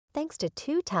Thanks to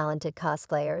two talented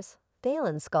cosplayers,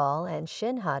 Baylan Skoll and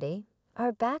Shin Hati,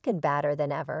 are back and badder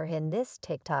than ever in this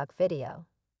TikTok video.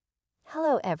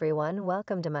 Hello everyone,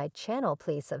 welcome to my channel.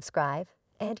 Please subscribe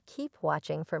and keep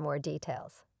watching for more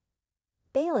details.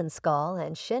 Baylan Skoll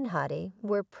and Shin Hati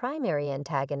were primary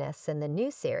antagonists in the new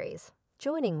series,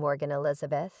 joining Morgan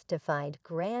Elizabeth to find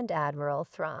Grand Admiral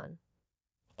Thrawn.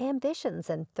 Ambitions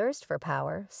and thirst for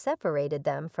power separated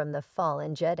them from the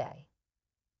fallen Jedi.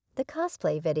 The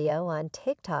cosplay video on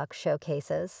TikTok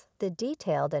showcases the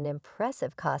detailed and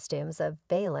impressive costumes of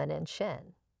Baylan and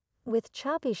Shin, with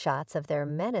choppy shots of their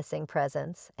menacing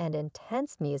presence and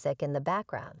intense music in the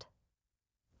background.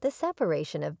 The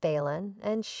separation of Baylan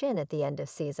and Shin at the end of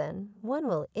Season 1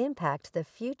 will impact the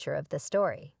future of the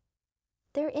story.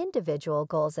 Their individual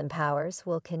goals and powers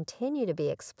will continue to be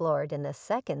explored in the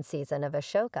second season of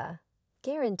Ahsoka,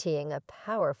 guaranteeing a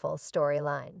powerful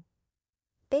storyline.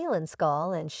 Baylan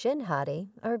Skoll and Shin Hati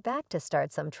are back to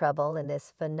start some trouble in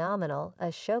this phenomenal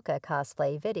Ahsoka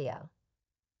cosplay video.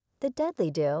 The deadly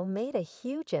duo made a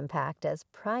huge impact as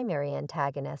primary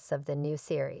antagonists of the new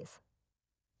series.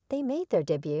 They made their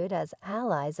debut as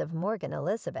allies of Morgan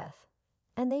Elizabeth,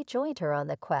 and they joined her on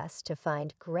the quest to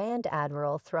find Grand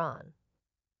Admiral Thrawn.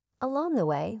 Along the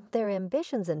way, their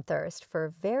ambitions and thirst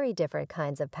for very different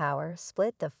kinds of power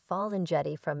split the fallen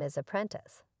Jedi from his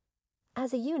apprentice.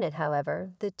 As a unit,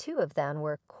 however, the two of them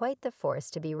were quite the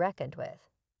force to be reckoned with.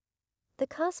 The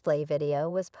cosplay video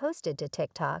was posted to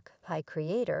TikTok by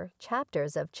creator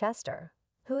Chapters of Chester,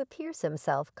 who appears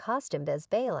himself costumed as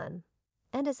Baylan,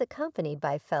 and is accompanied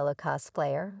by fellow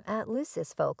cosplayer at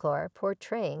Lucis Folklore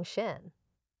portraying Shin.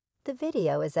 The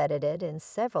video is edited in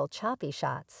several choppy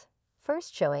shots,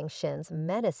 first showing Shin's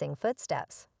menacing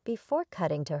footsteps, before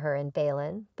cutting to her and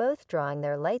Baylan both drawing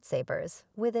their lightsabers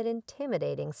with an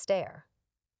intimidating stare.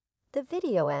 The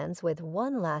video ends with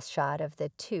one last shot of the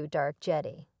two dark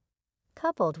Jedi.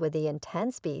 Coupled with the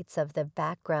intense beats of the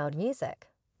background music,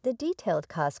 the detailed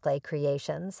cosplay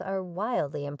creations are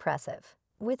wildly impressive,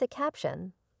 with the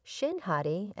caption, "Shin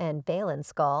Hati and Baylan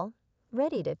Skoll,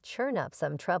 ready to churn up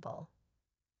some trouble."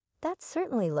 That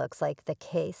certainly looks like the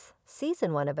case.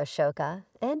 Season 1 of Ahsoka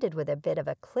ended with a bit of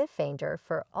a cliffhanger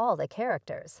for all the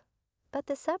characters. But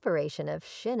the separation of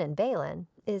Shin and Baylan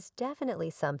is definitely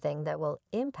something that will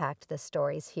impact the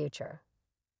story's future.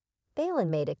 Baylan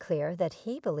made it clear that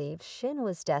he believes Shin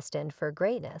was destined for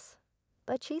greatness,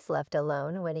 but she's left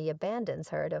alone when he abandons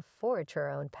her to forge her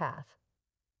own path.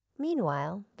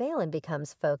 Meanwhile, Baylan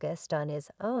becomes focused on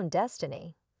his own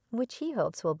destiny, which he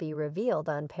hopes will be revealed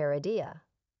on Paradia.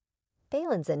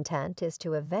 Baylan's intent is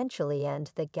to eventually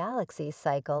end the galaxy's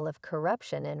cycle of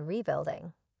corruption and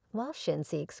rebuilding, while Shin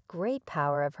seeks great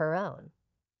power of her own.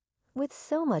 With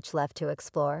so much left to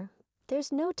explore,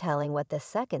 there's no telling what the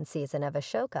second season of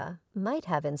Ahsoka might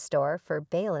have in store for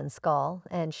Baylan Skoll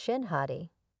and Shin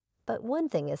Hati. But one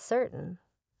thing is certain,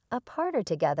 apart or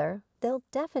together, they'll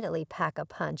definitely pack a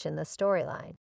punch in the storyline.